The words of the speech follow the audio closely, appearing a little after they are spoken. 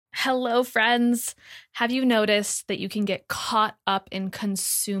Hello, friends. Have you noticed that you can get caught up in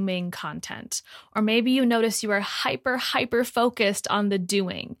consuming content? Or maybe you notice you are hyper focused on the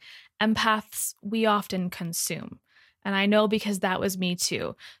doing. Empaths, we often consume. And I know because that was me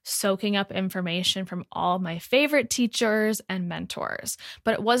too, soaking up information from all my favorite teachers and mentors.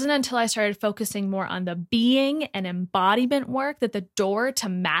 But it wasn't until I started focusing more on the being and embodiment work that the door to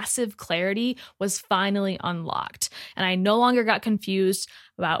massive clarity was finally unlocked. And I no longer got confused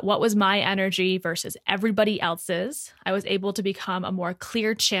about what was my energy versus everybody else's. I was able to become a more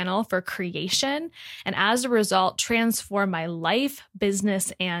clear channel for creation, and as a result, transform my life,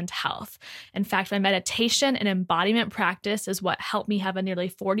 business, and health. In fact, my meditation and embodiment practice is what helped me have a nearly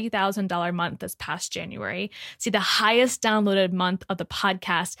 $40,000 month this past January, see the highest downloaded month of the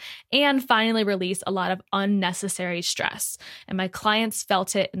podcast, and finally release a lot of unnecessary stress. And my clients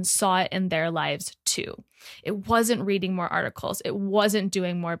felt it and saw it in their lives too. It wasn't reading more articles. It wasn't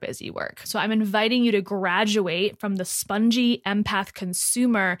doing more busy work. So I'm inviting you to graduate from the spongy empath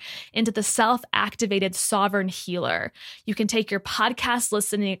consumer into the self-activated sovereign healer. You can take your podcast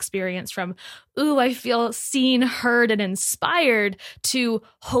listening experience from, ooh, I feel seen, heard, and inspired to,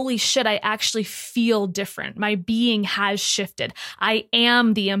 holy shit, I actually feel different. My being has shifted. I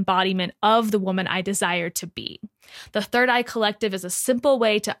am the embodiment of the woman I desire to be. The Third Eye Collective is a simple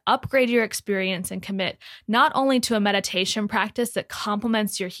way to upgrade your experience and commit not only to a meditation practice that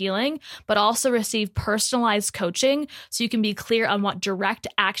complements your healing, but also receive personalized coaching so you can be clear on what direct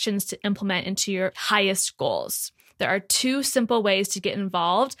actions to implement into your highest goals. There are two simple ways to get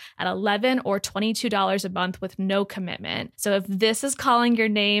involved at $11 or $22 a month with no commitment. So if this is calling your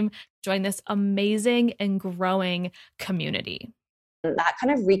name, join this amazing and growing community. That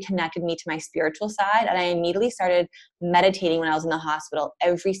kind of reconnected me to my spiritual side, and I immediately started meditating when I was in the hospital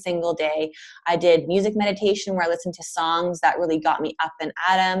every single day. I did music meditation where I listened to songs that really got me up and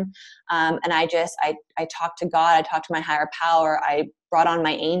at 'em. And I talked to God, I talked to my higher power, I brought on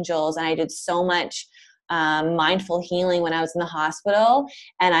my angels, and I did so much mindful healing when I was in the hospital.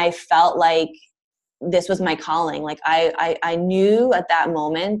 And I felt like this was my calling. Like I knew at that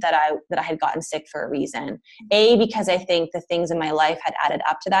moment that I had gotten sick for a reason. Because I think the things in my life had added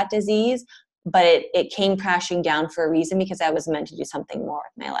up to that disease, but it came crashing down for a reason because I was meant to do something more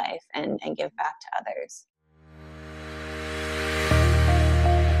with my life and give back to others.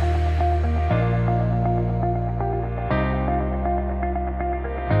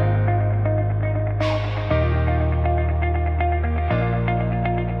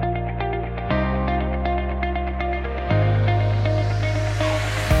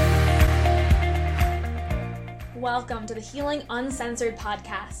 Welcome to the Healing Uncensored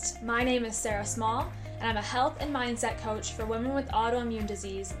podcast. My name is Sarah Small, and I'm a health and mindset coach for women with autoimmune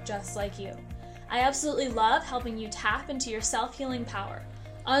disease just like you. I absolutely love helping you tap into your self-healing power,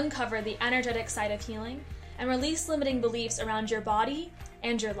 uncover the energetic side of healing, and release limiting beliefs around your body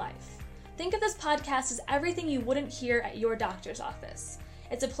and your life. Think of this podcast as everything you wouldn't hear at your doctor's office.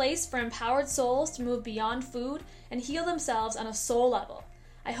 It's a place for empowered souls to move beyond food and heal themselves on a soul level.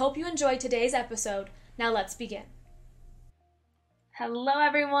 I hope you enjoyed today's episode. Now let's begin. Hello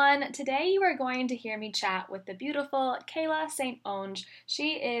everyone. Today you are going to hear me chat with the beautiful Kayla Saint-Onge.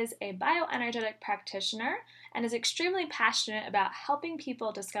 She is a bioenergetic practitioner and is extremely passionate about helping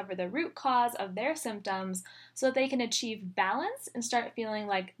people discover the root cause of their symptoms so that they can achieve balance and start feeling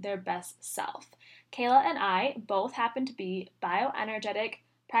like their best self. Kayla and I both happen to be bioenergetic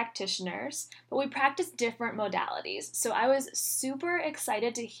practitioners, but we practice different modalities. So I was super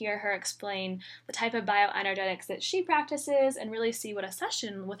excited to hear her explain the type of bioenergetics that she practices and really see what a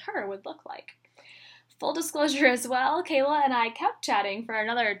session with her would look like. Full disclosure as well, Kayla and I kept chatting for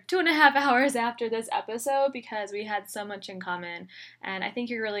another 2.5 hours after this episode because we had so much in common, and I think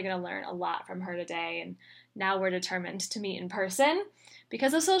you're really going to learn a lot from her today, and now we're determined to meet in person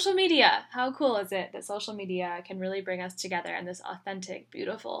because of social media. How cool is it that social media can really bring us together in this authentic,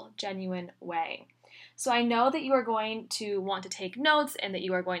 beautiful, genuine way? So I know that you are going to want to take notes and that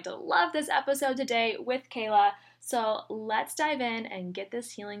you are going to love this episode today with Kayla. So let's dive in and get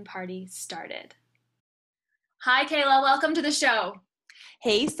this healing party started. Hi, Kayla. Welcome to the show.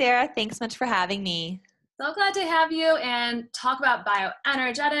 Hey, Sarah. Thanks so much for having me. So glad to have you and talk about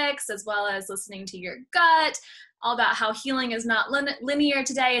bioenergetics as well as listening to your gut, all about how healing is not linear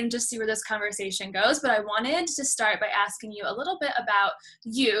today, and just see where this conversation goes. But I wanted to start by asking you a little bit about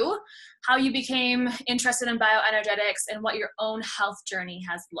you, how you became interested in bioenergetics, and what your own health journey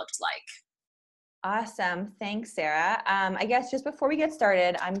has looked like. Awesome. Thanks, Sarah. I guess just before we get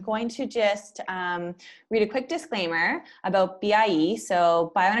started, I'm going to just read a quick disclaimer about BIE.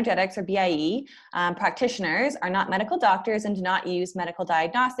 So Bioenergetics, or BIE, practitioners are not medical doctors and do not use medical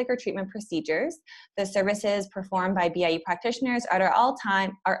diagnostic or treatment procedures. The services performed by BIE practitioners are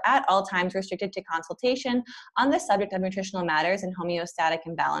at all times restricted to consultation on the subject of nutritional matters and homeostatic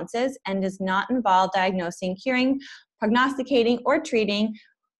imbalances, and does not involve diagnosing, curing, prognosticating, or treating,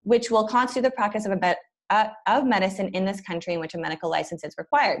 which will constitute the practice of medicine in this country in which a medical license is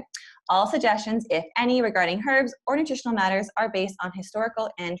required. All suggestions, if any, regarding herbs or nutritional matters are based on historical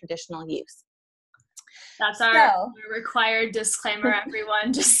and traditional use. That's our required disclaimer,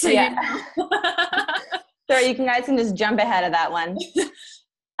 everyone, just so you know. So you guys can just jump ahead of that one.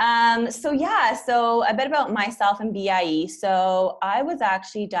 So a bit about myself and BIE. So I was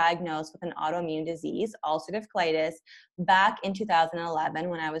actually diagnosed with an autoimmune disease, ulcerative colitis, back in 2011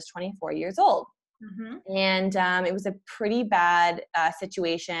 when I was 24 years old. Mm-hmm. And it was a pretty bad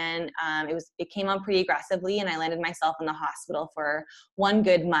situation. It came on pretty aggressively, and I landed myself in the hospital for 1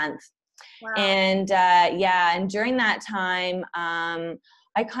 good month. Wow. And during that time,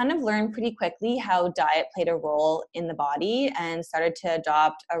 I kind of learned pretty quickly how diet played a role in the body, and started to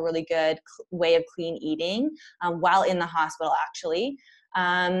adopt a really good way of clean eating while in the hospital, actually.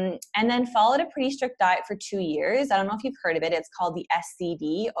 And then followed a pretty strict diet for 2 years. I don't know if you've heard of it. It's called the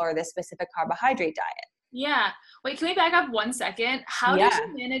SCD, or the specific carbohydrate diet. Yeah. Wait, can we back up 1 second? How did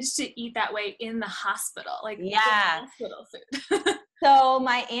you manage to eat that way in the hospital? Hospital food. So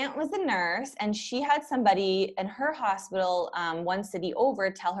my aunt was a nurse, and she had somebody in her hospital, one city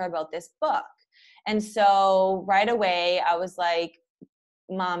over, tell her about this book. And so right away I was like,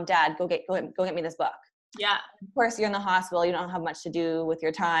 Mom, Dad, go get me this book. Yeah. Of course, you're in the hospital. You don't have much to do with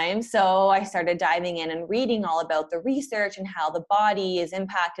your time. So I started diving in and reading all about the research and how the body is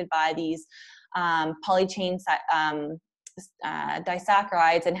impacted by these polychain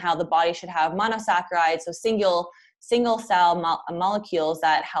disaccharides, and how the body should have monosaccharides, so single cell molecules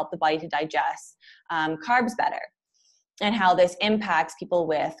that help the body to digest carbs better, and how this impacts people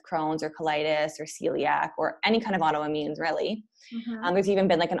with Crohn's or colitis or celiac or any kind of autoimmunes, really. Mm-hmm. There's even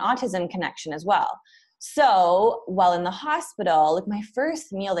been like an autism connection as well. So while in the hospital, like my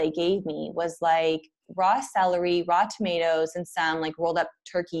first meal they gave me was like raw celery, raw tomatoes, and some like rolled up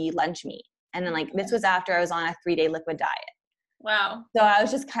turkey lunch meat. And then this was after I was on a 3-day liquid diet. Wow. So I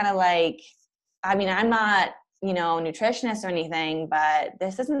was just kind of like, I mean, I'm not, nutritionist or anything, but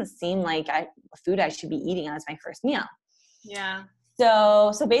this doesn't seem like food I should be eating as my first meal. Yeah.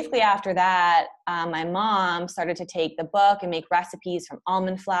 So basically after that, my mom started to take the book and make recipes from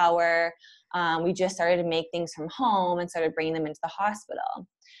almond flour. We just started to make things from home and started bringing them into the hospital.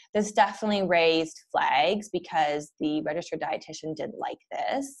 This definitely raised flags because the registered dietitian didn't like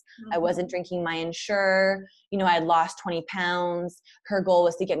this. Mm-hmm. I wasn't drinking my Ensure. I had lost 20 pounds. Her goal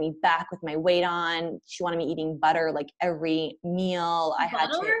was to get me back with my weight on. She wanted me eating butter like every meal. I had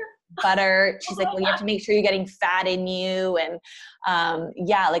to butter. She's like, well, you have to make sure you're getting fat in you. And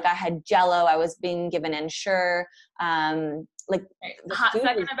I had Jell-O. I was being given Ensure. Hot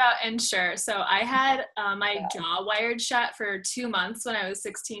second about Ensure. So I had my jaw wired shut for 2 months when I was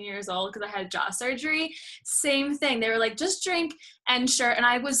 16 years old because I had jaw surgery. Same thing. They were like, just drink Ensure. And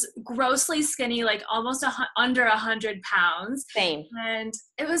I was grossly skinny, like almost under 100 pounds. Same. And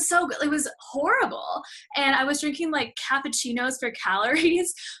it was so good. It was horrible. And I was drinking like cappuccinos for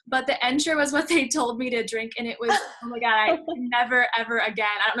calories, but the Ensure was what they told me to drink. And it was, oh my God, I never, ever again.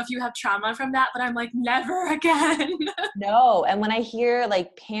 I don't know if you have trauma from that, but I'm like, never again. No. And when I hear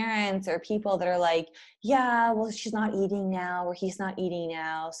like parents or people that are like, yeah, well, she's not eating now, or he's not eating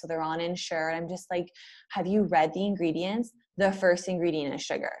now, so they're on Ensure. And I'm just like, have you read the ingredients? The first ingredient is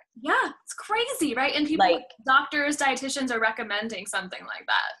sugar. Yeah, it's crazy, right? And people, like doctors, dietitians are recommending something like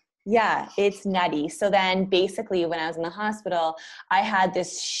that. Yeah, it's nutty. So then basically when I was in the hospital, I had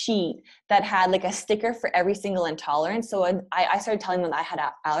this sheet that had like a sticker for every single intolerance. So I started telling them that I had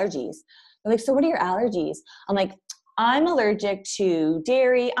allergies. They're like, so what are your allergies? I'm like, I'm allergic to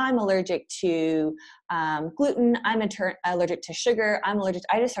dairy. I'm allergic to gluten. I'm allergic to sugar.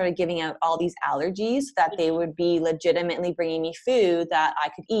 I just started giving out all these allergies so that they would be legitimately bringing me food that I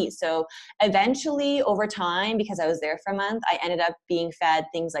could eat. So eventually over time, because I was there for a month, I ended up being fed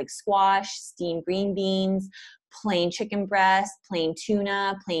things like squash, steamed green beans, plain chicken breast, plain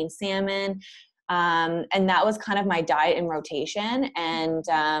tuna, plain salmon. And that was kind of my diet in rotation. And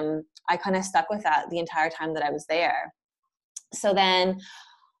I kind of stuck with that the entire time that I was there. So then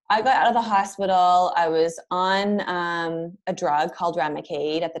I got out of the hospital. I was on a drug called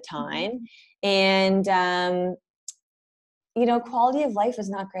Remicade at the time. And, quality of life was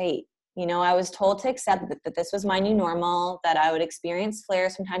not great. I was told to accept that this was my new normal, that I would experience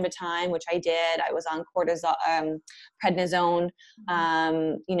flares from time to time, which I did. I was on prednisone,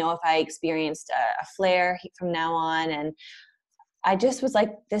 if I experienced a flare from now on. And I just was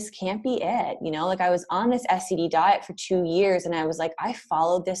like, this can't be it. I was on this SCD diet for 2 years, and I was like, I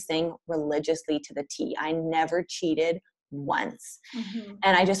followed this thing religiously to the T. I never cheated once.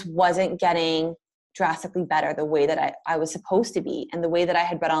 And I just wasn't getting drastically better the way that I was supposed to be. And the way that I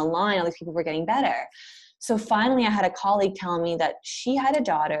had read online, all these people were getting better. So finally I had a colleague telling me that she had a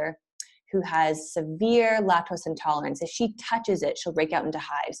daughter who has severe lactose intolerance. If she touches it, she'll break out into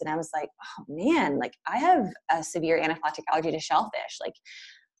hives. And I was like, oh man, like I have a severe anaphylactic allergy to shellfish. Like,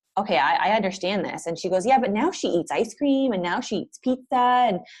 okay, I understand this. And she goes, yeah, but now she eats ice cream and now she eats pizza.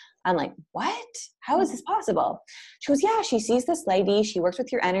 And I'm like, what? How is this possible? She goes, yeah, she sees this lady. She works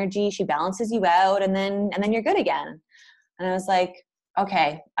with your energy. She balances you out, and then you're good again. And I was like,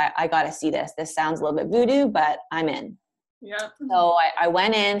 okay, I got to see this. This sounds a little bit voodoo, but I'm in. Yeah. So I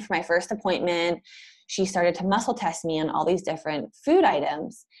went in for my first appointment. She started to muscle test me on all these different food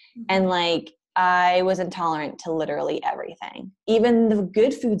items. And like, I was intolerant to literally everything. Even the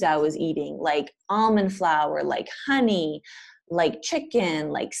good foods I was eating, like almond flour, like honey, like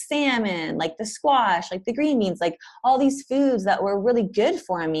chicken, like salmon, like the squash, like the green beans, like all these foods that were really good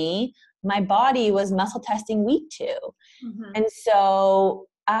for me, my body was muscle testing weak to. And so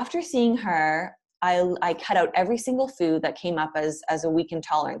after seeing her, I cut out every single food that came up as a weak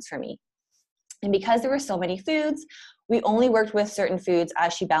intolerance for me. And because there were so many foods, we only worked with certain foods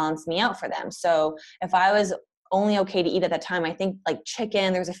as she balanced me out for them. So if I was only okay to eat at that time, I think like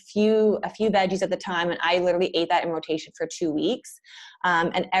chicken, there was a few veggies at the time, and I literally ate that in rotation for 2 weeks.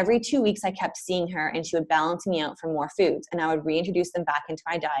 And every 2 weeks I kept seeing her, and she would balance me out for more foods, and I would reintroduce them back into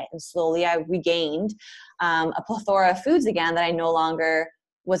my diet. And slowly I regained a plethora of foods again that I no longer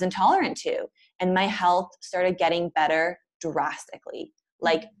was intolerant to. And my health started getting better drastically.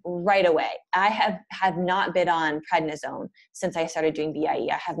 Like right away. I have not been on prednisone since I started doing BIE.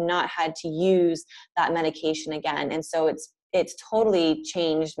 I have not had to use that medication again. And so it's totally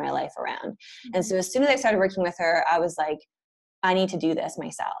changed my life around. And so as soon as I started working with her, I was like, I need to do this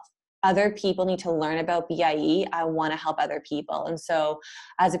myself. Other people need to learn about BIE. I want to help other people. And so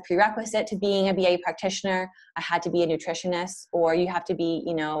as a prerequisite to being a BIE practitioner, I had to be a nutritionist, or you have to be,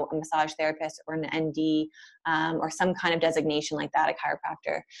 a massage therapist or an ND, or some kind of designation like that, a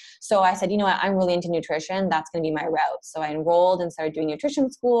chiropractor. So I said, you know what, I'm really into nutrition. That's going to be my route. So I enrolled and started doing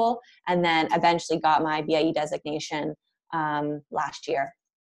nutrition school, and then eventually got my BIE designation last year.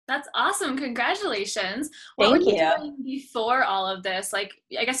 That's awesome. Congratulations. Thank What were you you. doing before all of this? Like,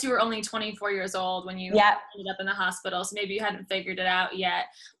 I guess you were only 24 years old when you ended up in the hospital, so maybe you hadn't figured it out yet.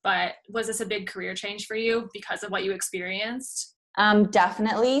 But was this a big career change for you because of what you experienced?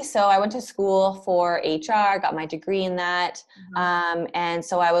 Definitely. So I went to school for HR, got my degree in that. And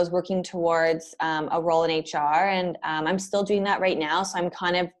so I was working towards a role in HR, and I'm still doing that right now. So I'm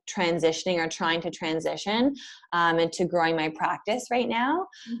kind of transitioning, or trying to transition into growing my practice right now.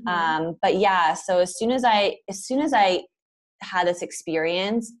 But yeah, so as soon as I had this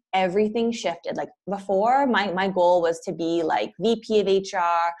experience, everything shifted. Like before, my goal was to be like VP of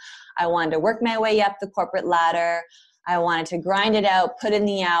HR. I wanted to work my way up the corporate ladder. I wanted to grind it out, put in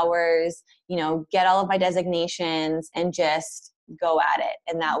the hours, get all of my designations and just go at it.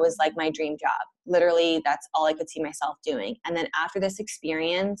 And that was like my dream job. Literally, that's all I could see myself doing. And then after this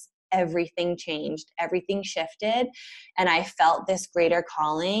experience, everything changed, everything shifted. And I felt this greater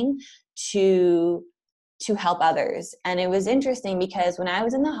calling to help others. And it was interesting because when I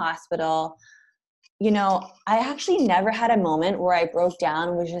was in the hospital, I actually never had a moment where I broke down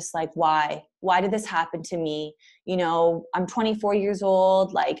and was just like, why? Why did this happen to me? I'm 24 years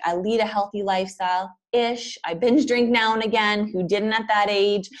old. Like, I lead a healthy lifestyle-ish. I binge drink now and again. Who didn't at that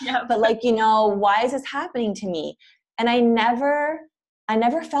age? Yep. But like, why is this happening to me? And I never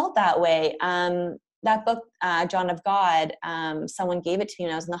felt that way. That book, John of God, someone gave it to me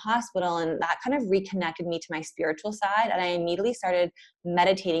when I was in the hospital, and that kind of reconnected me to my spiritual side. And I immediately started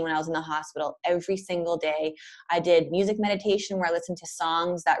meditating when I was in the hospital every single day. I did music meditation where I listened to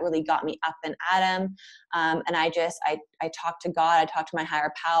songs that really got me up and at 'em. And I talked to God, I talked to my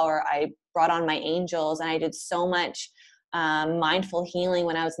higher power, I brought on my angels, and I did so much mindful healing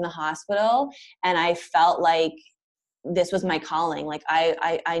when I was in the hospital. And I felt like this was my calling. Like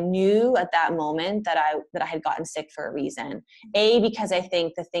I knew at that moment that I had gotten sick for a reason. Because I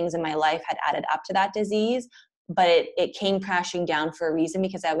think the things in my life had added up to that disease, but it came crashing down for a reason,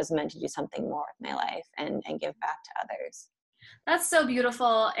 because I was meant to do something more with my life and give back to others. That's so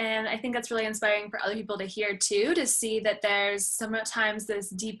beautiful. And I think that's really inspiring for other people to hear too, to see that there's sometimes this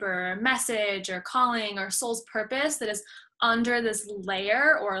deeper message or calling or soul's purpose that is under this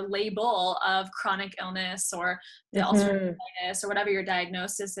layer or label of chronic illness or the ulcerative colitis or whatever your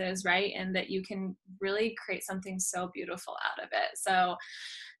diagnosis is, right? And that you can really create something so beautiful out of it. So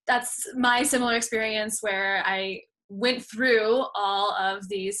that's my similar experience where I went through all of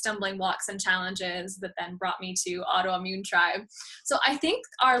these stumbling blocks and challenges that then brought me to Autoimmune Tribe. So I think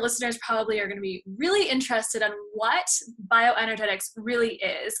our listeners probably are going to be really interested in what bioenergetics really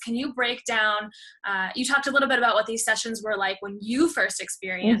is. Can you break down, you talked a little bit about what these sessions were like when you first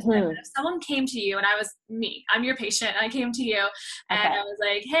experienced them. And if someone came to you, and I'm your patient, and I came to you and I was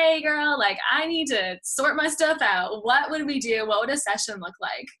like, hey girl, like I need to sort my stuff out. What would we do? What would a session look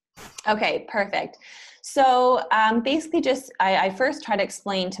like? Okay, perfect. So basically I first try to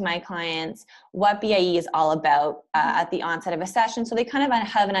explain to my clients what BIE is all about at the onset of a session, so they kind of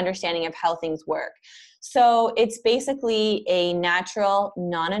have an understanding of how things work. So it's basically a natural,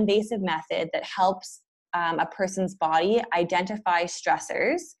 non-invasive method that helps a person's body identify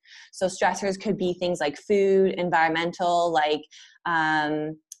stressors. So stressors could be things like food, environmental, like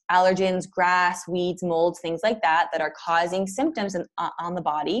allergens, grass, weeds, molds, things like that are causing symptoms on the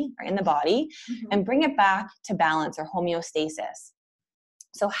body or in the body, and bring it back to balance or homeostasis.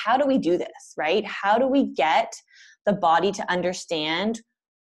 So how do we do this, right? How do we get the body to understand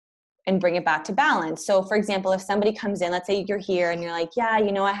and bring it back to balance? So for example, if somebody comes in, let's say you're here and you're like, yeah,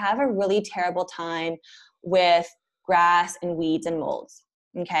 I have a really terrible time with grass and weeds and molds.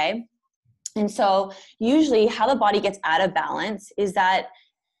 Okay. And so usually how the body gets out of balance is that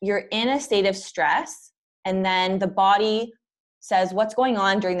you're in a state of stress, and then the body says, what's going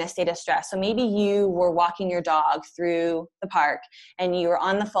on during this state of stress? So maybe you were walking your dog through the park and you were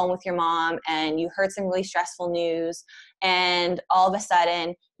on the phone with your mom and you heard some really stressful news, and all of a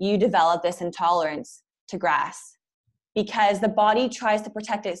sudden you develop this intolerance to grass because the body tries to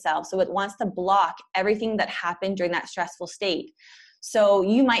protect itself. So it wants to block everything that happened during that stressful state. So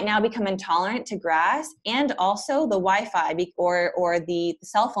you might now become intolerant to grass and also the Wi-Fi or the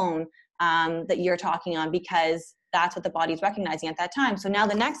cell phone that you're talking on, because that's what the body's recognizing at that time. So now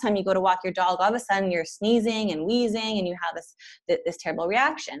the next time you go to walk your dog, all of a sudden you're sneezing and wheezing and you have this terrible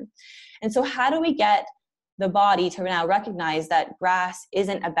reaction. And so how do we get the body to now recognize that grass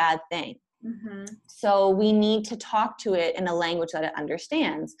isn't a bad thing? So we need to talk to it in a language that it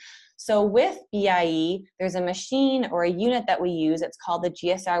understands. So with BIE, there's a machine or a unit that we use. It's called the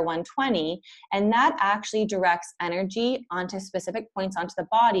GSR 120, and that actually directs energy onto specific points onto the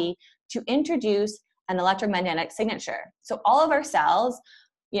body to introduce an electromagnetic signature. So all of our cells,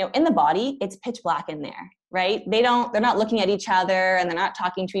 in the body, it's pitch black in there, right? They're not looking at each other and they're not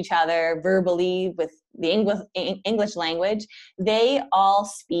talking to each other verbally with the English language. They all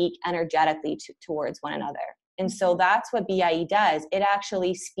speak energetically towards one another. And so that's what BIE does. It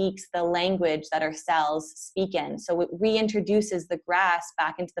actually speaks the language that our cells speak in. So it reintroduces the grass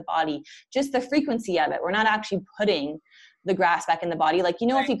back into the body, just the frequency of it. We're not actually putting the grass back in the body. Like,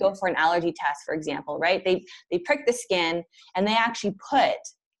 if you go for an allergy test, for example, right? They prick the skin and they actually put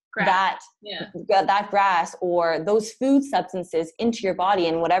grass. that grass or those food substances into your body,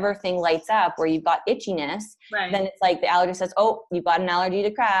 and whatever thing lights up where you've got itchiness, then it's like the allergist says, oh, you've got an allergy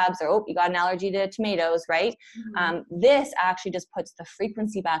to crabs, or oh, you got an allergy to tomatoes, right? This actually just puts the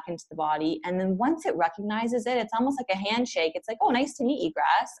frequency back into the body, and then once it recognizes it, it's almost like a handshake. It's like, oh, nice to meet you,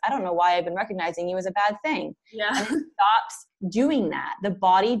 grass. I don't know why I've been recognizing you as a bad thing. And it stops doing that. The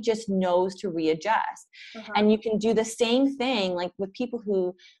body just knows to readjust. And you can do the same thing like with people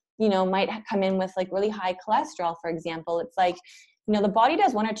who might come in with like really high cholesterol, for example. It's like, the body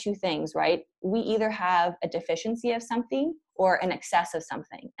does one or two things, right? We either have a deficiency of something or an excess of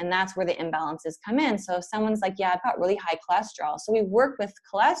something. And that's where the imbalances come in. So if someone's like, yeah, I've got really high cholesterol. So we work with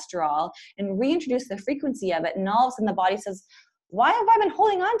cholesterol and reintroduce the frequency of it. And all of a sudden the body says, why have I been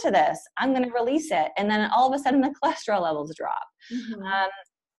holding on to this? I'm going to release it. And then all of a sudden the cholesterol levels drop.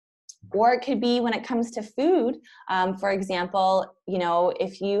 Or it could be when it comes to food. For example,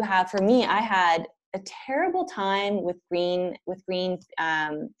 if you have, for me, I had a terrible time with green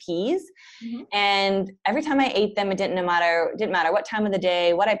peas. And every time I ate them, it didn't matter what time of the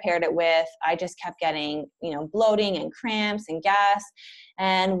day, what I paired it with, I just kept getting, bloating and cramps and gas.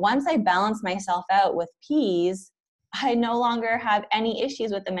 And once I balanced myself out with peas, I no longer have any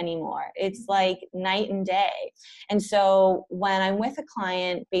issues with them anymore. It's like night and day. And so when I'm with a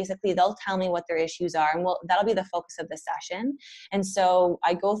client, basically they'll tell me what their issues are, and that'll be the focus of the session. And so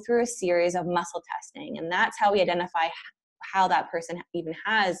I go through a series of muscle testing, and that's how we identify how that person even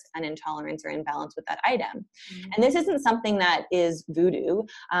has an intolerance or imbalance with that item. And this isn't something that is voodoo.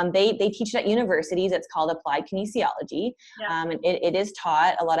 They teach it at universities. It's called applied kinesiology. And it is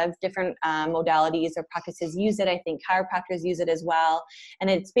taught. A lot of different modalities or practices use it. I think chiropractors use it as well. And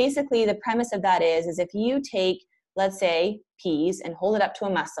it's basically, the premise of that is if you take, let's say, peas and hold it up to a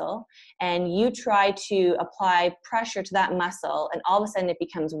muscle, and you try to apply pressure to that muscle, and all of a sudden it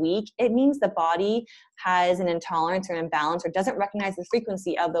becomes weak, it means the body has an intolerance or an imbalance or doesn't recognize the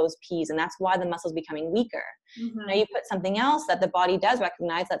frequency of those peas, and that's why the muscle's becoming weaker. Now you put something else that the body does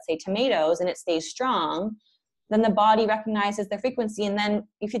recognize, let's say tomatoes, and it stays strong, then the body recognizes the frequency. And then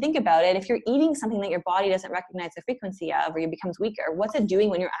if you think about it, if you're eating something that your body doesn't recognize the frequency of, or it becomes weaker, what's it doing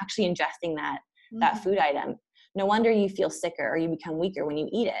when you're actually ingesting that food item? No wonder you feel sicker or you become weaker when you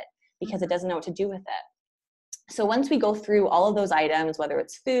eat it, because it doesn't know what to do with it. So once we go through all of those items, whether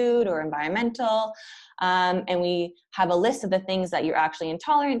it's food or environmental, and we have a list of the things that you're actually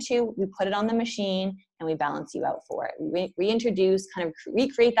intolerant to, we put it on the machine and we balance you out for it. We reintroduce, kind of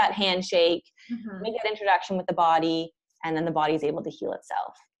recreate that handshake, make that introduction with the body, and then the body is able to heal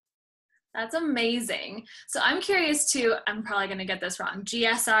itself. That's amazing. So I'm curious too, I'm probably going to get this wrong.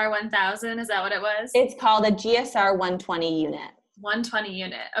 GSR 1000, is that what it was? It's called a GSR 120 unit. 120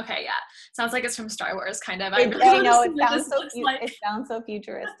 unit. Okay, yeah. Sounds like it's from Star Wars, kind of. I know, it sounds so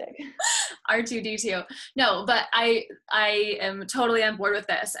futuristic. R2-D2. No, but I am totally on board with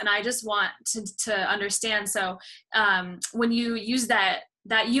this, and I just want to understand. So when you use that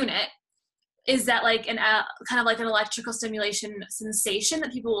unit, is that like kind of like an electrical stimulation sensation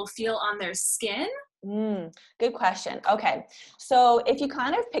that people will feel on their skin? Good question. Okay. So if you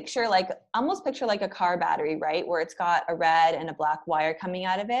kind of almost picture like a car battery, right? Where it's got a red and a black wire coming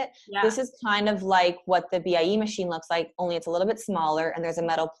out of it. Yeah. This is kind of like what the BIE machine looks like, only it's a little bit smaller and there's a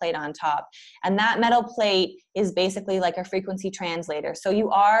metal plate on top. And that metal plate is basically like a frequency translator. So you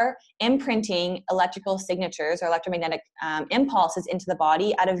are imprinting electrical signatures or electromagnetic impulses into the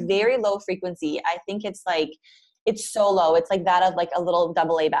body at a very low frequency. I think it's so low. It's like that of like a little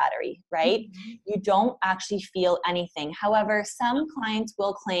AA battery, right? You don't actually feel anything. However, some clients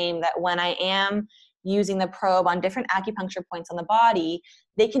will claim that when I am using the probe on different acupuncture points on the body,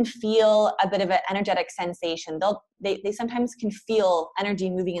 they can feel a bit of an energetic sensation. They sometimes can feel energy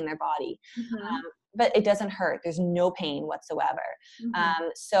moving in their body. But it doesn't hurt. There's no pain whatsoever.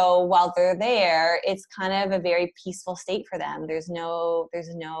 So while they're there, it's kind of a very peaceful state for them. There's no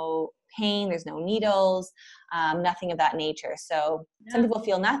pain, there's no needles, nothing of that nature. So some people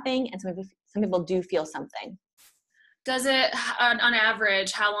feel nothing, and some people do feel something. Does it, on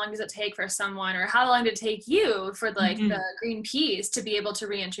average, how long does it take for someone, or how long did it take you for the green peas to be able to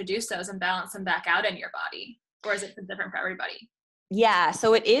reintroduce those and balance them back out in your body? Or is it different for everybody? Yeah,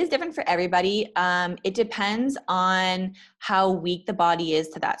 so it is different for everybody. It depends on how weak the body is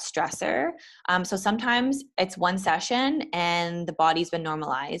to that stressor. So sometimes it's one session and the body's been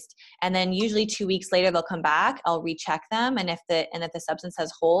normalized. And then usually 2 weeks later, they'll come back. I'll recheck them. And if the substance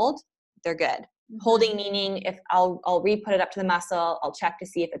has hold, they're good. Holding meaning if I'll re-put it up to the muscle, I'll check to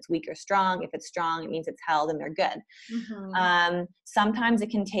see if it's weak or strong. If it's strong, it means it's held and they're good. Sometimes it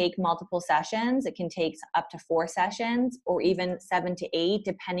can take multiple sessions. It can take up to 4 sessions or even 7 to 8,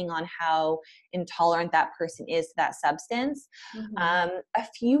 depending on how intolerant that person is to that substance. A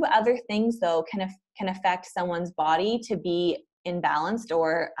few other things though can affect someone's body to be imbalanced,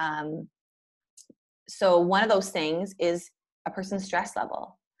 or so one of those things is a person's stress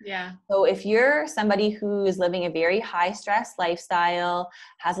level. Yeah. So if you're somebody who is living a very high stress lifestyle,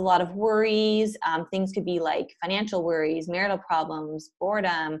 has a lot of worries, things could be like financial worries, marital problems,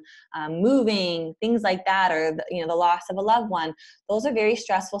 boredom, moving, things like that, or the loss of a loved one. Those are very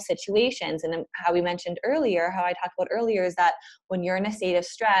stressful situations. And how we mentioned earlier, how I talked about earlier, is that when you're in a state of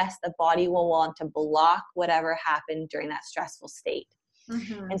stress, the body will want to block whatever happened during that stressful state.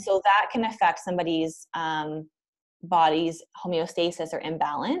 And so that can affect somebody's body's homeostasis or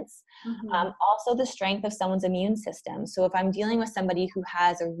imbalance. Also the strength of someone's immune system. So if I'm dealing with somebody who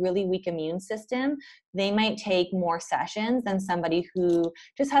has a really weak immune system, they might take more sessions than somebody who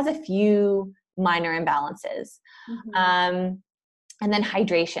just has a few minor imbalances. And then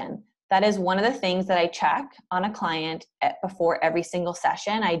hydration. That is one of the things that I check on a client before every single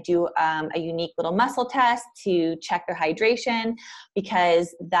session. I do a unique little muscle test to check their hydration,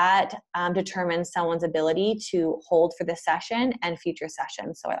 because that determines someone's ability to hold for the session and future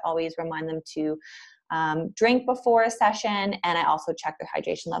sessions. So I always remind them to drink before a session, and I also check their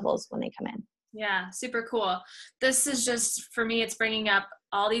hydration levels when they come in. Yeah, super cool. This is just, for me, it's bringing up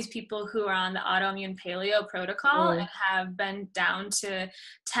all these people who are on the autoimmune paleo protocol and have been down to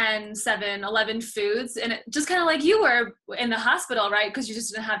 10, 7, 11 foods. And it, just kind of like you were in the hospital, right? Because you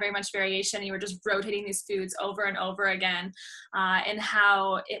just didn't have very much variation. You were just rotating these foods over and over again, and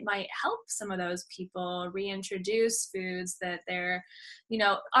how it might help some of those people reintroduce foods that they're,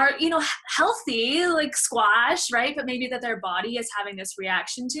 are, healthy, like squash, right? But maybe that their body is having this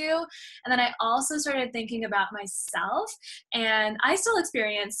reaction to. And then I also started thinking about myself, and I still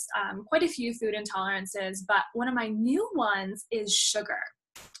experience quite a few food intolerances, but one of my new ones is sugar.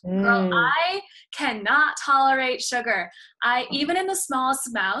 Girl, I cannot tolerate sugar. Even in the smallest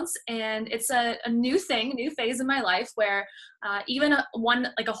amounts, and it's a new phase in my life where even a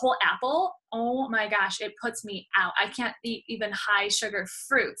whole apple, oh my gosh, it puts me out. I can't eat even high sugar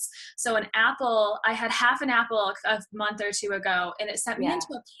fruits. So an apple, I had half an apple a month or two ago, and it sent me into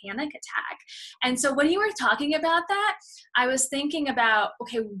a panic attack. And so when you were talking about that, I was thinking about,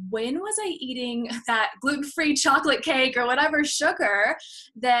 okay, when was I eating that gluten-free chocolate cake or whatever sugar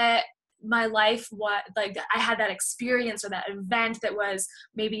that my life, I had that experience or that event that was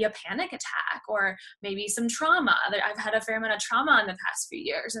maybe a panic attack or maybe some trauma. I've had a fair amount of trauma in the past few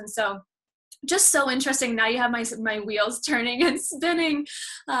years. And so just so interesting. Now you have my wheels turning and spinning.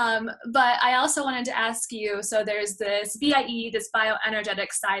 But I also wanted to ask you, so there's this BIE, this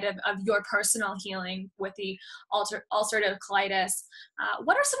bioenergetic side of your personal healing with the ulcerative colitis.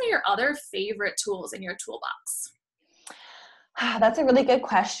 What are some of your other favorite tools in your toolbox? That's a really good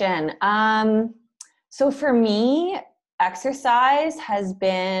question. So for me, exercise has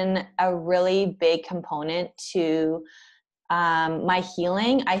been a really big component to my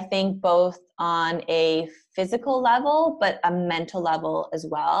healing. I think both on a physical level, but a mental level as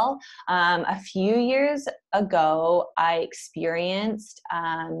well. A few years ago, I experienced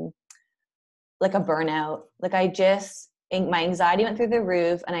like a burnout. My anxiety went through the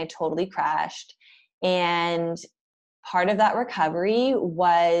roof and I totally crashed. And part of that recovery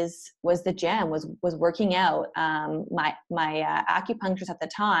was the gym, was working out. My acupuncturist at the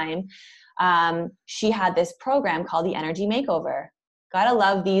time, she had this program called the Energy Makeover. Gotta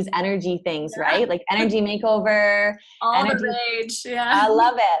love these energy things, right? Like energy makeover. All the rage, yeah. I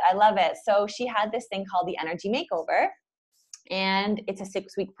love it. So she had this thing called the Energy Makeover. And it's a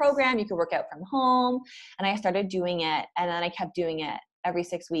 6-week program. You can work out from home. And I started doing it. And then I kept doing it every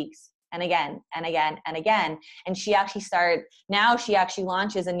 6 weeks. And again, and again, and again. And she actually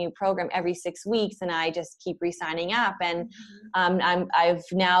launches a new program every 6 weeks, and I just keep re-signing up. And I've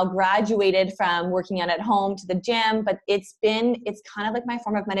now graduated from working out at home to the gym, but it's kind of like my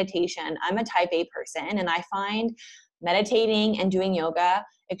form of meditation. I'm a type A person, and I find meditating and doing yoga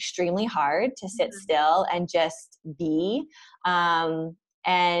extremely hard to sit still and just be.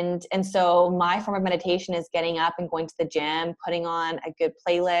 And so my form of meditation is getting up and going to the gym, putting on a good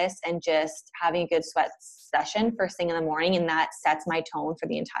playlist and just having a good sweat session first thing in the morning. And that sets my tone for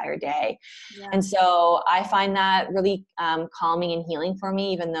the entire day. Yeah. And so I find that really calming and healing for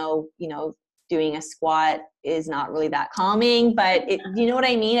me, even though, doing a squat is not really that calming, but you know what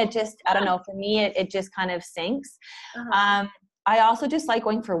I mean? It just, I don't know, for me, it just kind of sinks. I also just like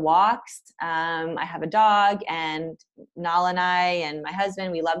going for walks. I have a dog, and Nala and I and my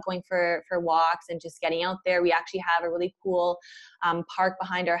husband, we love going for walks and just getting out there. We actually have a really cool park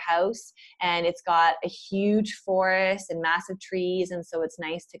behind our house, and it's got a huge forest and massive trees. And so it's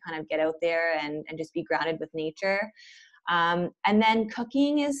nice to kind of get out there and just be grounded with nature. And then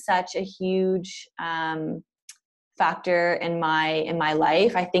cooking is such a huge factor in my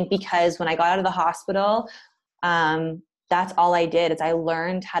life. I think because when I got out of the hospital, that's all I did is I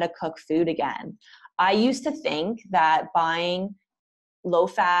learned how to cook food again. I used to think that buying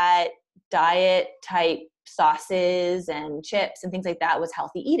low-fat diet type sauces and chips and things like that was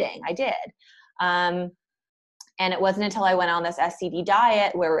healthy eating. I did. And it wasn't until I went on this SCD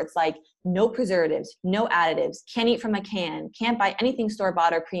diet where it's like no preservatives, no additives, can't eat from a can, can't buy anything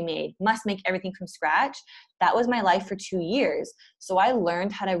store-bought or pre-made, must make everything from scratch. That was my life for 2 years. So I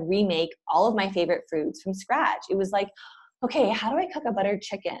learned how to remake all of my favorite foods from scratch. It was like, okay, how do I cook a buttered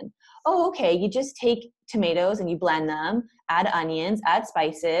chicken? Oh, okay, you just take tomatoes and you blend them, add onions, add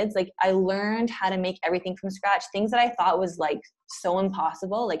spices. Like I learned how to make everything from scratch. Things that I thought was like so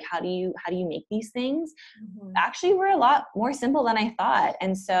impossible. Like how do you make these things? Actually were a lot more simple than I thought.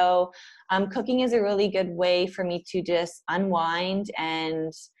 And so cooking is a really good way for me to just unwind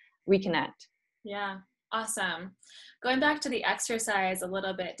and reconnect. Yeah. Awesome. Going back to the exercise a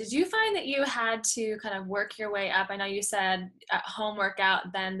little bit, did you find that you had to kind of work your way up? I know you said at home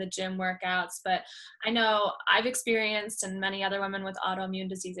workout, then the gym workouts, but I know I've experienced, and many other women with autoimmune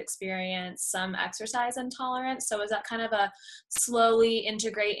disease experience, some exercise intolerance. So is that kind of a slowly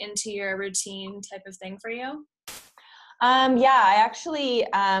integrate into your routine type of thing for you? Yeah, I actually,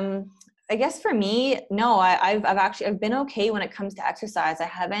 I guess for me, no, I've been okay when it comes to exercise. I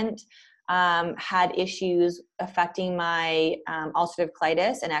haven't had issues affecting my ulcerative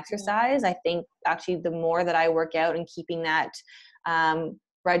colitis and exercise. I think actually the more that I work out and keeping that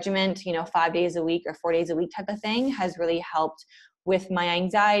regiment, 5 days a week or 4 days a week type of thing has really helped with my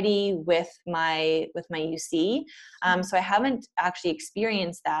anxiety, with my UC. So I haven't actually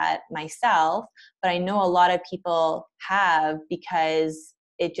experienced that myself, but I know a lot of people have, because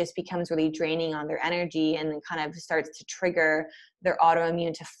it just becomes really draining on their energy and then kind of starts to trigger their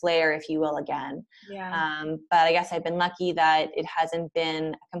autoimmune to flare, if you will, again. Yeah. But I guess I've been lucky that it hasn't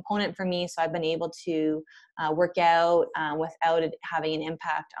been a component for me. So I've been able to work out without it having an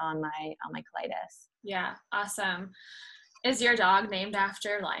impact on my colitis. Yeah. Awesome. Is your dog named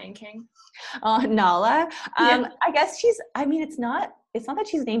after Lion King? Nala. Yeah. I guess it's not that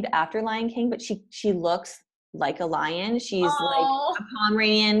she's named after Lion King, but she looks like a lion. She's like Oh. a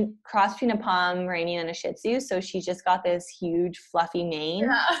Pomeranian, cross between a Pomeranian and a Shih Tzu. So she's just got this huge fluffy mane.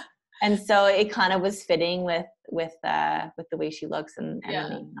 Yeah. And so it kind of was fitting with the way she looks and the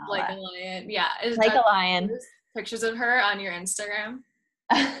name Nala. Like a lion. Yeah. Like a lion. Pictures of her on your Instagram?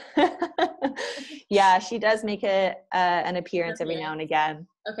 Yeah, she does make an appearance every now and again.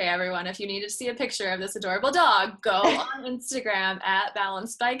 Okay, everyone, if you need to see a picture of this adorable dog, go on Instagram at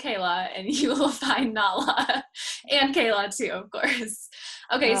Balanced by Kayla, and you will find Nala and Kayla too, of course.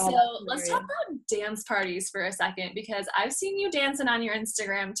 Okay, so let's talk about dance parties for a second, because I've seen you dancing on your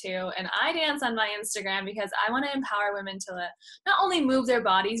Instagram too, and I dance on my Instagram because I want to empower women to not only move their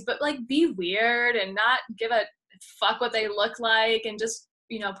bodies, but like be weird and not give a fuck what they look like, and just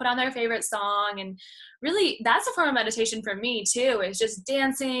put on their favorite song. And really, that's a form of meditation for me too, is just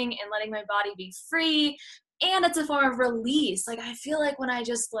dancing and letting my body be free. And it's a form of release. Like, I feel like when I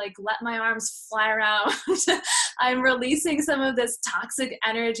just like let my arms fly around, I'm releasing some of this toxic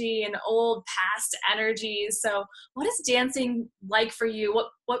energy and old past energies. So what is dancing like for you?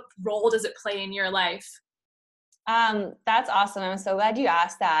 What role does it play in your life? That's awesome. I'm so glad you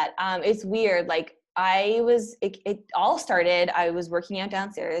asked that. It's weird. Like, it all started, I was working out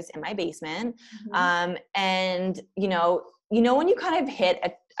downstairs in my basement. And when you kind of hit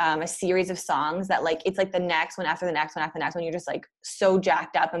a series of songs that like, it's like the next one after the next one after the next one, you're just like so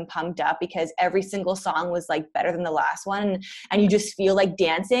jacked up and pumped up because every single song was like better than the last one. And you just feel like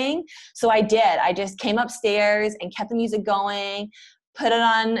dancing. So I just came upstairs and kept the music going, put it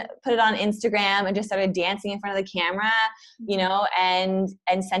on Instagram, and just started dancing in front of the camera, and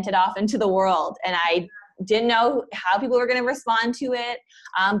sent it off into the world. And I didn't know how people were going to respond to it.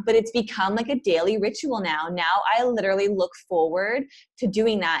 But it's become like a daily ritual now. Now I literally look forward to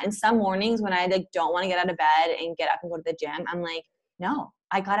doing that. And some mornings when I like don't want to get out of bed and get up and go to the gym, I'm like, no,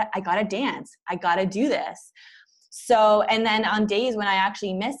 I gotta dance. I gotta do this. So, and then on days when I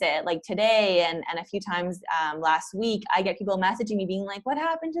actually miss it, like today and a few times last week, I get people messaging me being like, what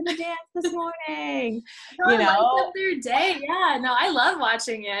happened to the dance this morning? Lights up their day. Yeah, no, I love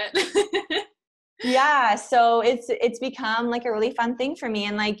watching it. Yeah. So it's become like a really fun thing for me.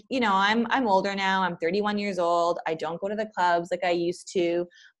 And like, I'm older now. I'm 31 years old. I don't go to the clubs like I used to,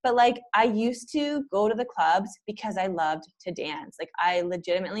 but like I used to go to the clubs because I loved to dance. Like I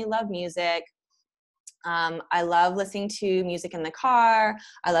legitimately love music. I love listening to music in the car.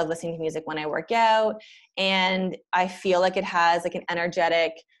 I love listening to music when I work out. And I feel like it has like an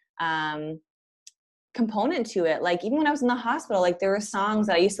energetic component to it. Like even when I was in the hospital, like there were songs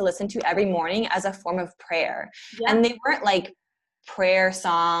that I used to listen to every morning as a form of prayer. Yeah. And they weren't like prayer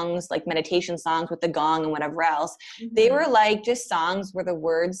songs, like meditation songs with the gong and whatever else. Mm-hmm. They were like just songs where the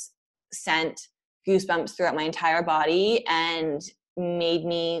words sent goosebumps throughout my entire body and made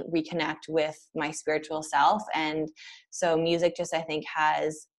me reconnect with my spiritual self. And so music just, I think,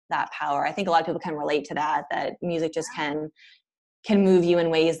 has that power. I think a lot of people can relate to that music just can move you in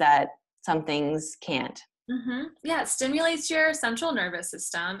ways that some things can't. Mm-hmm. Yeah, it stimulates your central nervous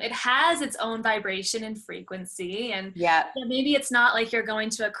system. It has its own vibration and frequency. And maybe it's not like you're going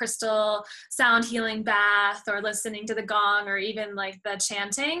to a crystal sound healing bath or listening to the gong or even like the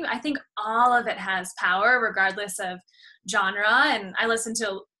chanting. I think all of it has power regardless of genre. And I listen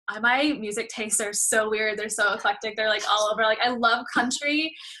to my music tastes are so weird. They're so eclectic. They're like all over. Like I love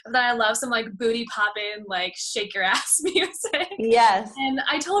country, but then I love some like booty poppin', like shake your ass music. Yes. And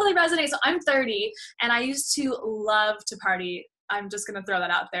I totally resonate. So I'm 30 and I used to love to party. I'm just going to throw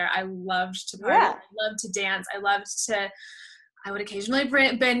that out there. I loved to party. Yeah. I loved to dance. I would occasionally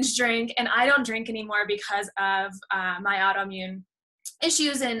binge drink, and I don't drink anymore because of my autoimmune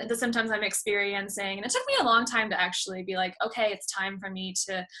issues and the symptoms I'm experiencing. And it took me a long time to actually be like, okay, it's time for me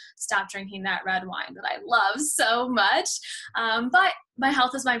to stop drinking that red wine that I love so much. But my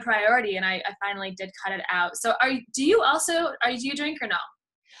health is my priority, and I finally did cut it out. So do you drink or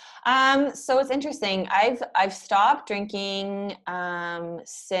no? So it's interesting. I've stopped drinking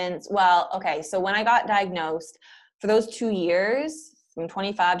since, well, okay. So when I got diagnosed, for those 2 years, from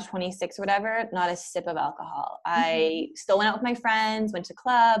 25 to 26 or whatever, not a sip of alcohol. I still went out with my friends, went to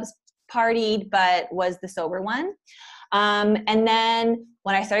clubs, partied, but was the sober one. And then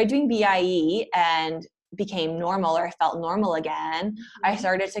when I started doing BIE and became normal, or I felt normal again, I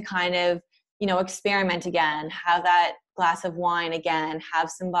started to kind of, experiment again, have that glass of wine again,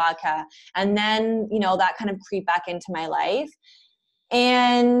 have some vodka. And then, that kind of creep back into my life.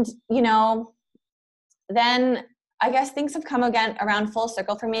 And, then I guess things have come again around full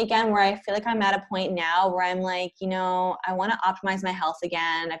circle for me again, where I feel like I'm at a point now where I'm like, I want to optimize my health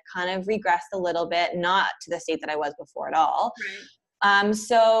again. I've kind of regressed a little bit, not to the state that I was before at all. Right.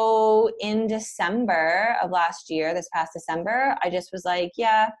 So in December of last year, this past December, I just was like,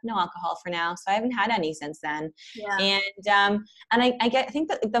 yeah, no alcohol for now. So I haven't had any since then. Yeah. And I think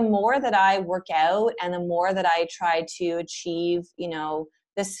that the more that I work out and the more that I try to achieve,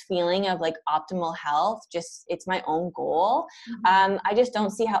 this feeling of like optimal health, just it's my own goal. I just don't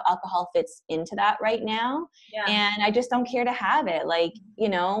see how alcohol fits into that right now. Yeah. And I just don't care to have it. Like,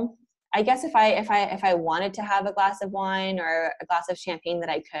 I guess if I wanted to have a glass of wine or a glass of champagne, that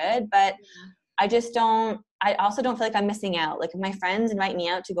I could, but I also don't feel like I'm missing out. Like if my friends invite me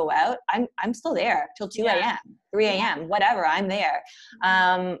out to go out, I'm still there till 2 a.m., 3 a.m., whatever, I'm there.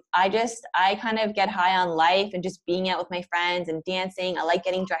 I kind of get high on life and just being out with my friends and dancing. I like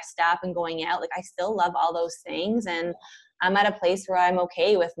getting dressed up and going out. Like I still love all those things. And I'm at a place where I'm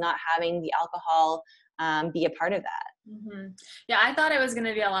okay with not having the alcohol be a part of that. Yeah, I thought it was going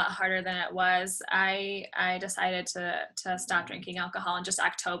to be a lot harder than it was. I decided to stop drinking alcohol in just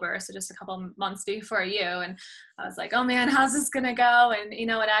October, so just a couple months before you. And I was like, oh man, how's this going to go? And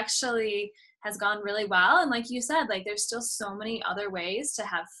it actually has gone really well. And like you said, like there's still so many other ways to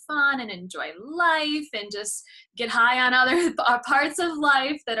have fun and enjoy life and just get high on other parts of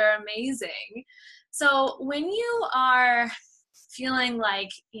life that are amazing. So when you are feeling like,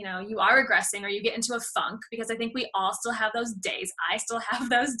 you are regressing or you get into a funk, because I think we all still have those days. I still have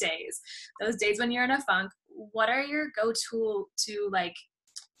those days when you're in a funk. What are your go-to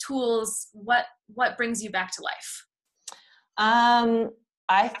tools? What brings you back to life?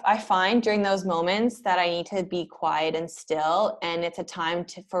 I find during those moments that I need to be quiet and still, and it's a time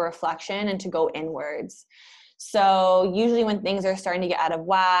for reflection and to go inwards. So usually when things are starting to get out of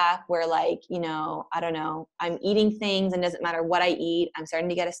whack, where like, I don't know, I'm eating things and it doesn't matter what I eat, I'm starting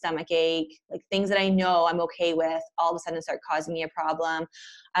to get a stomach ache, like things that I know I'm okay with, all of a sudden start causing me a problem.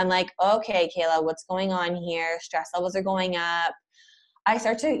 I'm like, okay, Kayla, what's going on here? Stress levels are going up. I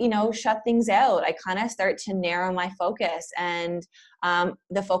start to, shut things out. I kind of start to narrow my focus, and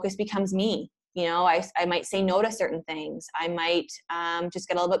the focus becomes me. I might say no to certain things. I might just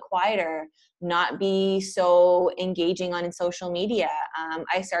get a little bit quieter, not be so engaging on social media.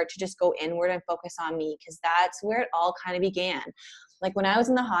 I start to just go inward and focus on me, because that's where it all kind of began. Like when I was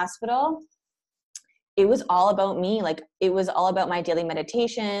in the hospital, it was all about me. Like it was all about my daily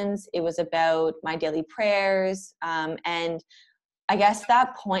meditations. It was about my daily prayers. And I guess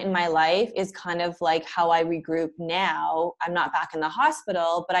that point in my life is kind of like how I regroup now. I'm not back in the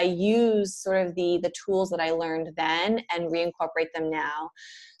hospital, but I use sort of the tools that I learned then and reincorporate them now.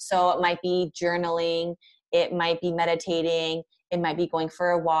 So it might be journaling, it might be meditating, it might be going for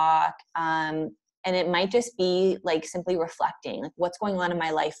a walk, and it might just be like simply reflecting, like what's going on in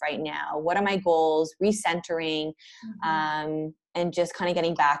my life right now? What are my goals? Recentering, and just kind of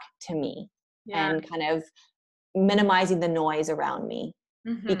getting back to me and kind of minimizing the noise around me,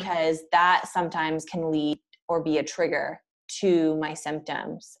 because that sometimes can lead or be a trigger to my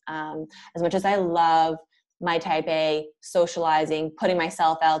symptoms. As much as I love my type A, socializing, putting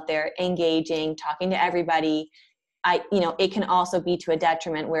myself out there, engaging, talking to everybody, it can also be to a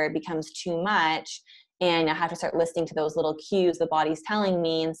detriment where it becomes too much. And I have to start listening to those little cues the body's telling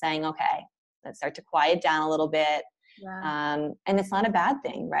me and saying, okay, let's start to quiet down a little bit. Yeah. And it's not a bad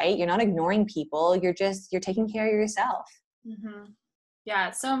thing, right? You're not ignoring people. You're taking care of yourself. Yeah,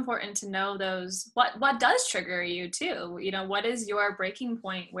 it's so important to know those what does trigger you too. What is your breaking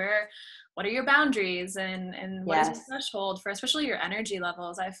point? What are your boundaries and what is your Yes. threshold for especially your energy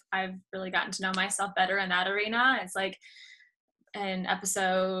levels? I've really gotten to know myself better in that arena. It's like in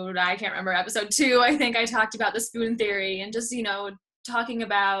episode, I can't remember, episode 2, I think I talked about the spoon theory and just, talking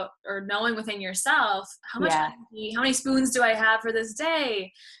about or knowing within yourself how much Yeah. energy, how many spoons do I have for this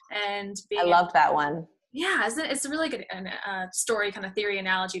day, and I being able. loved that one. Yeah, it's a really good story kind of theory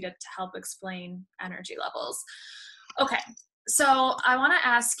analogy to help explain energy levels. Okay, so I want to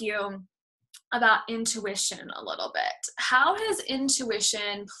ask you about intuition a little bit. How has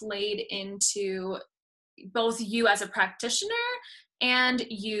intuition played into both you as a practitioner and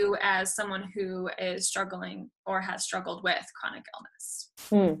you as someone who is struggling or has struggled with chronic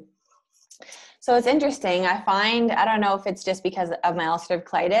illness? So it's interesting. I don't know if it's just because of my ulcerative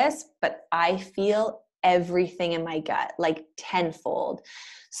colitis, but I feel everything in my gut, like tenfold.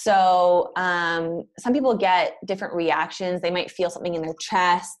 So some people get different reactions. They might feel something in their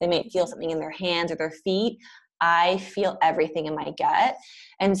chest. They might feel something in their hands or their feet. I feel everything in my gut.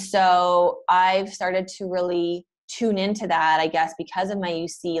 And so I've started to really tune into that, I guess, because of my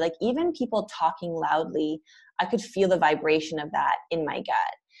UC. Like even people talking loudly, I could feel the vibration of that in my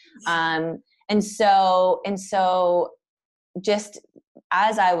gut. And so just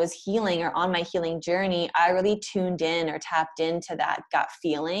as I was healing or on my healing journey, I really tuned in or tapped into that gut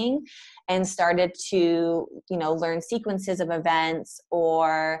feeling and started to, learn sequences of events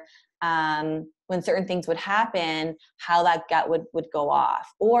or when certain things would happen, how that gut would go off.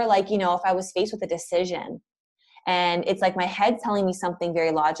 Or like, if I was faced with a decision and it's like my head telling me something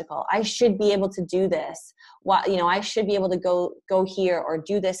very logical. I should be able to do this. I should be able to go here or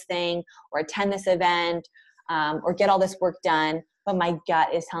do this thing or attend this event or get all this work done. But my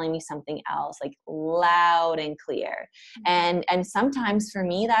gut is telling me something else, like loud and clear. And sometimes for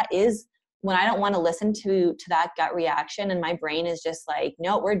me, that is when I don't want to listen to that gut reaction and my brain is just like,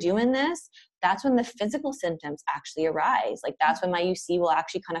 no, we're doing this. That's when the physical symptoms actually arise. Like that's when my UC will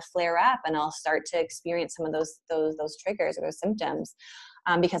actually kind of flare up and I'll start to experience some of those triggers or those symptoms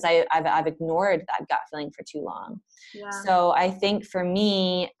because I've ignored that gut feeling for too long. Yeah. So I think for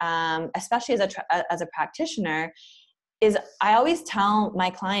me, especially as a practitioner, is I always tell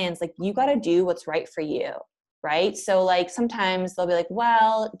my clients, like, you got to do what's right for you. Right. So like sometimes they'll be like,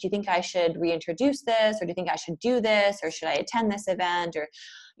 well, do you think I should reintroduce this? Or do you think I should do this? Or should I attend this event? Or,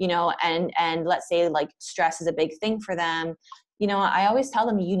 and let's say like stress is a big thing for them. I always tell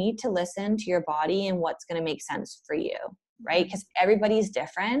them you need to listen to your body and what's going to make sense for you. Right. Because everybody's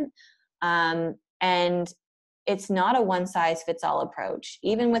different. And it's not a one size fits all approach,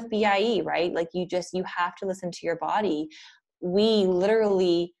 even with BIE, right? Like you have to listen to your body. We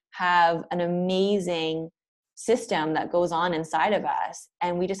literally have an amazing system that goes on inside of us.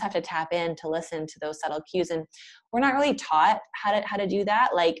 And we just have to tap in to listen to those subtle cues. And we're not really taught how to do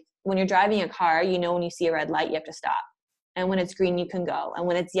that. Like when you're driving a car, when you see a red light, you have to stop. And when it's green, you can go. And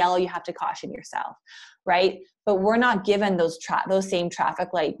when it's yellow, you have to caution yourself, right? But we're not given those same traffic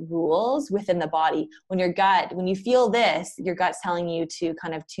light rules within the body. When you feel this, your gut's telling you to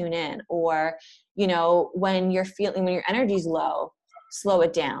kind of tune in. Or, when your energy's low, slow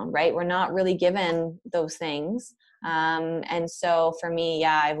it down, right? We're not really given those things. And so for me,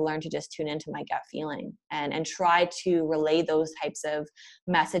 I've learned to just tune into my gut feeling and try to relay those types of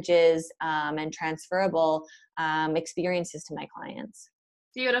messages and transferable experiences to my clients.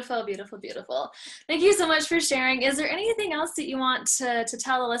 Beautiful, beautiful, beautiful. Thank you so much for sharing. Is there anything else that you want to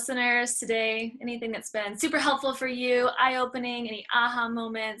tell the listeners today? Anything that's been super helpful for you, eye-opening, any aha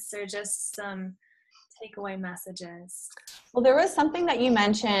moments, or just some takeaway messages? Well, there was something that you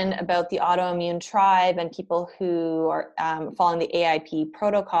mentioned about the autoimmune tribe and people who are following the AIP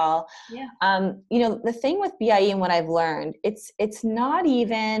protocol. Yeah. The thing with BIE and what I've learned, it's not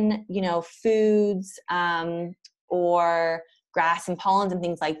even, foods or grass and pollens and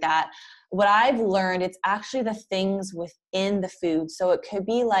things like that. What I've learned, it's actually the things within the food. So it could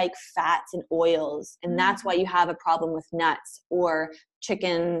be like fats and oils, and that's why you have a problem with nuts or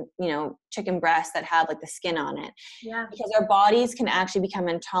chicken breasts that have like the skin on it. Yeah. Because our bodies can actually become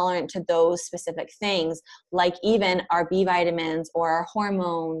intolerant to those specific things, like even our B vitamins or our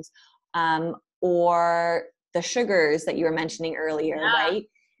hormones or the sugars that you were mentioning earlier, right?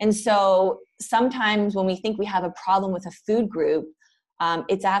 And so sometimes when we think we have a problem with a food group,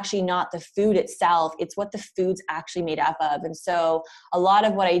 it's actually not the food itself, it's what the food's actually made up of. And so a lot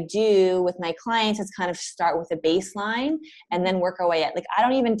of what I do with my clients is kind of start with a baseline and then work our way at, like, I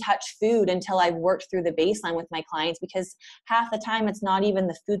don't even touch food until I've worked through the baseline with my clients, because half the time it's not even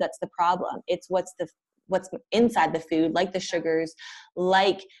the food that's the problem. It's what's what's inside the food, like the sugars,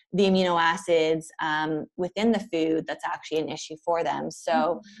 like the amino acids within the food, that's actually an issue for them.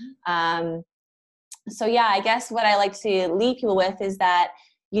 So, so yeah, I guess what I like to leave people with is that,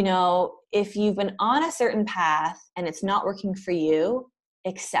 you know, if you've been on a certain path and it's not working for you,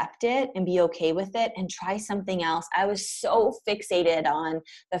 accept it and be okay with it and try something else. I was so fixated on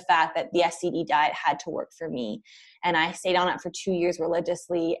the fact that the SCD diet had to work for me. And I stayed on it for 2 years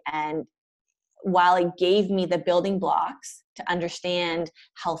religiously. And while it gave me the building blocks to understand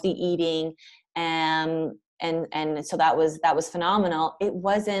healthy eating, and so that was phenomenal, it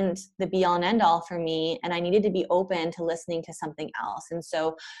wasn't the be all and end all for me. And I needed to be open to listening to something else. And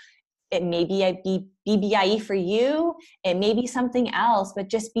so it may be a BBIE for you, it may be something else, but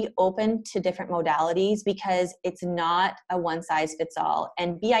just be open to different modalities, because it's not a one size fits all.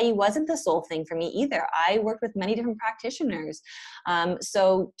 And BIE wasn't the sole thing for me either. I worked with many different practitioners.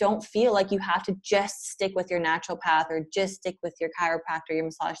 So don't feel like you have to just stick with your naturopath or just stick with your chiropractor, your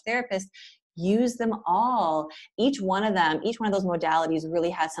massage therapist. Use them all. Each one of those modalities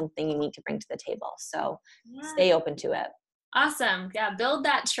really has something unique to bring to the table. So stay open to it. Awesome. Yeah, build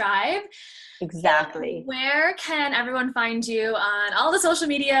that tribe. Exactly. So where can everyone find you on all the social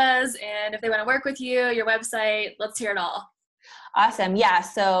medias? And if they want to work with you, your website, let's hear it all. Awesome. Yeah.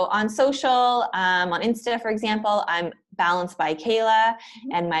 So on social, on Insta, for example, I'm Balanced by Kayla,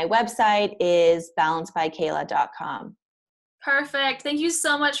 and my website is balancedbykayla.com. Perfect. Thank you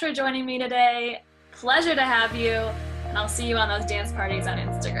so much for joining me today. Pleasure to have you. And I'll see you on those dance parties on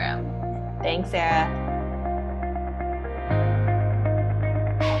Instagram. Thanks, Sarah.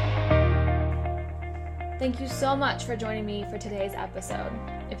 Thank you so much for joining me for today's episode.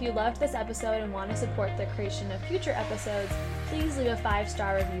 If you loved this episode and want to support the creation of future episodes, please leave a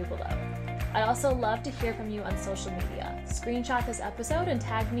 5-star review below. I'd also love to hear from you on social media. Screenshot this episode and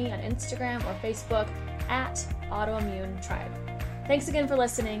tag me on Instagram or Facebook @AutoimmuneTribe. Thanks again for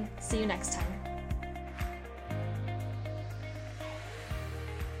listening. See you next time.